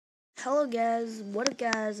Hello guys, what up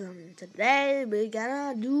guys? Today we're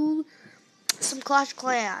gonna do some Clash of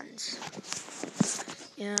Clans.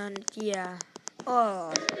 And yeah.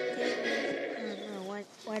 I don't know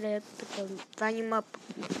why did I put the volume up?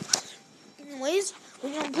 Anyways,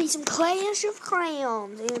 we're gonna play some Clash of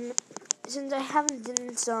Clans. And since I haven't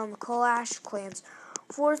done some Clash of Clans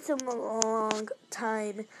for some long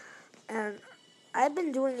time, and I've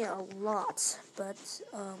been doing it a lot, but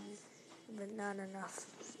not enough.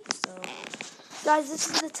 So, guys, this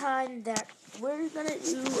is the time that we're gonna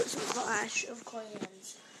do some Clash of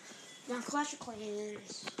Clans. Now, Clash of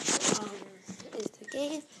Clans is the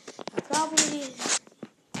game I probably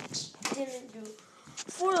didn't do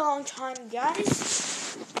for a long time,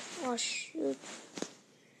 guys. Oh shoot!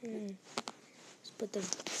 Let's put the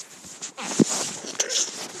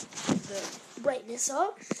brightness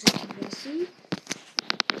up so you can see.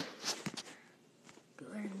 Go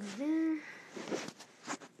ahead and go there.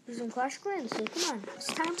 Do some Clash of Clans, so come on. It's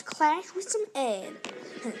time to clash with some Ed.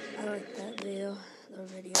 I like that video.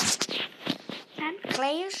 Time to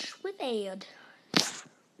clash with Ed.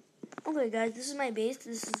 Okay, guys, this is my base.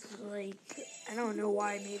 This is like, I don't know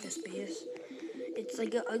why I made this base. It's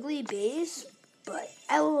like an ugly base, but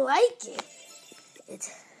I like it. It's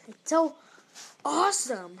so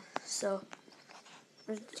awesome. So,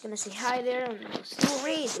 I'm just gonna say hi there and still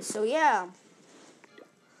raid. So, yeah.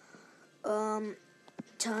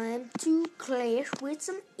 Time to clash with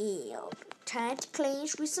some Ed. Time to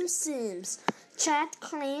clash with some Sims. Time to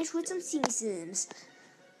clash with some Sims.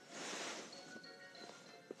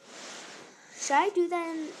 Should I do that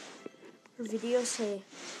in a video? Say,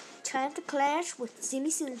 time to clash with Sim.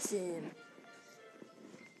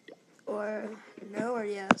 Or no or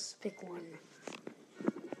yes? Pick one.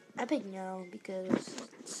 I pick no because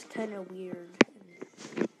it's kind of weird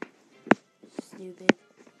and stupid.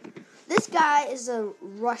 This guy is a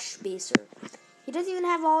rush baser. He doesn't even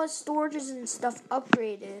have all his storages and stuff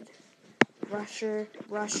upgraded. Rusher.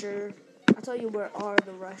 I'll tell you where all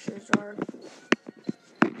the rushers are.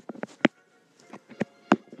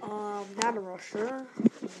 Not a rusher.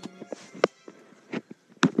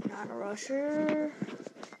 Not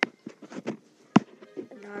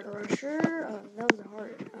a rusher. Oh, that was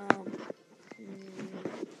hard.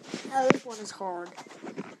 Oh, this one is hard.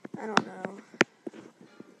 I don't know.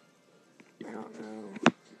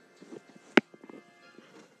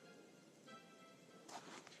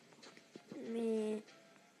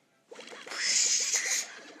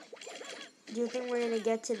 Do you think we're going to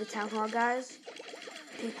get to the town hall, guys?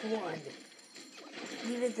 Pick one.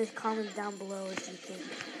 Leave it in the comments down below if you think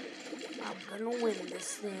I'm going to win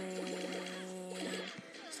this thing.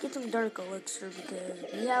 Let's get some dark elixir because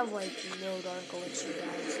we have, like, no dark elixir,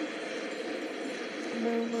 guys.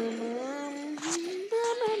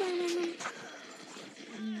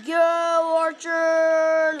 Go,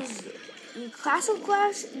 Archers! In Clash of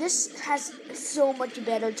Clash, this has so much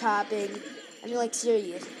better topping. I mean, like,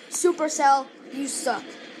 serious. Supercell, you suck.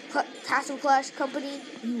 Castle Clash Company,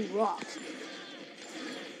 you rock.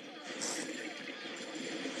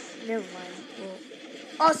 Never mind. Well,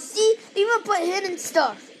 oh, see? They even put hidden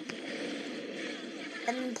stuff.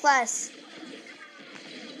 And plus,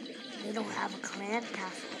 they don't have a clan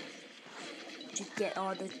castle to get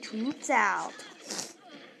all the troops out.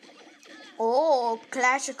 Oh,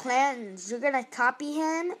 Clash of Clans. You're gonna copy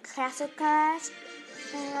him? Clash of Clash?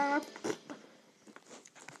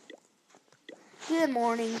 Good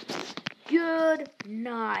morning. Good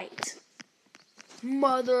night.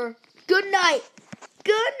 Mother. Good night.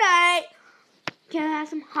 Good night. Can I have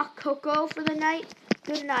some hot cocoa for the night?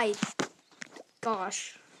 Good night.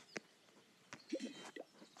 Gosh.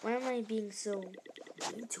 Why am I being so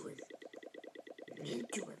mean to him?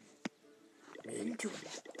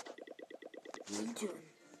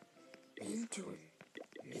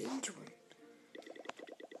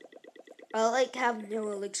 I like have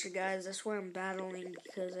no elixir, guys. That's why I'm battling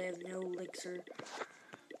because I have no elixir.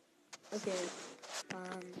 Okay.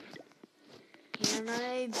 Can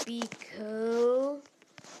I be Co?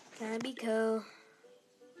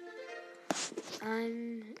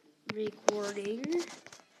 I'm recording.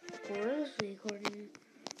 Of course, recording.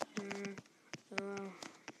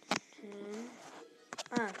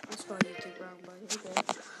 I spelled YouTube wrong, but okay.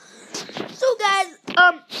 So, guys,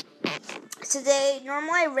 today,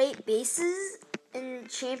 normally I rate bases in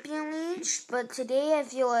Champion League, but today I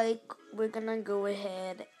feel like we're gonna go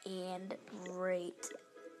ahead and rate,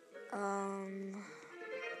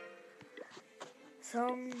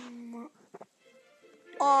 some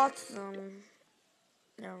awesome,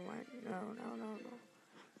 never mind, no.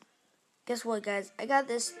 Guess what, guys? I got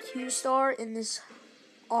this 2-star in this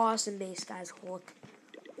awesome base, guys. Look.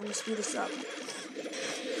 Let me speed this up.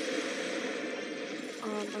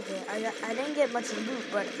 Okay, I didn't get much loot,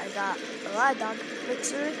 but I got a lot of dog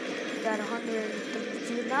elixir. Got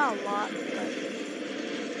 132, not a lot, but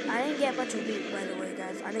I didn't get much loot, by the way,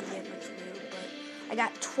 guys. I didn't get much loot, but I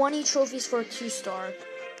got 20 trophies for a 2-star.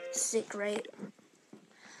 Sick, right?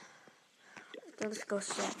 Let's go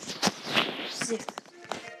sick.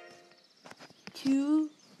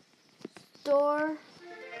 2-star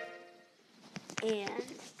and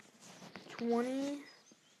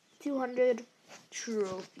 200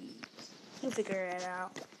 trophies. You'll figure it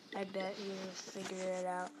out. I bet you'll figure it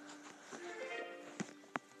out.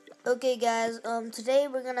 Okay, guys. Today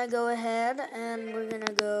we're gonna go ahead and we're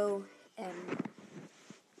gonna go and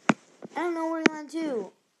I don't know what we're gonna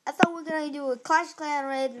do. I thought we were gonna do a Clash Clan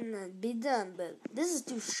raid and be done, but this is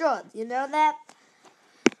too short. You know that?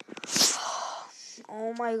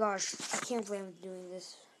 Oh my gosh! I can't believe I'm doing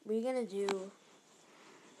this. We're gonna do.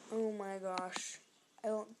 Oh my gosh! I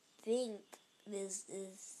don't think this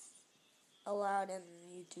is allowed in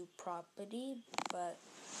YouTube property, but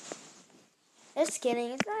just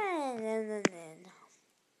kidding. It's not.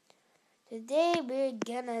 Today we're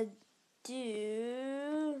gonna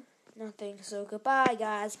do nothing. So goodbye,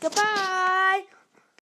 guys. Goodbye.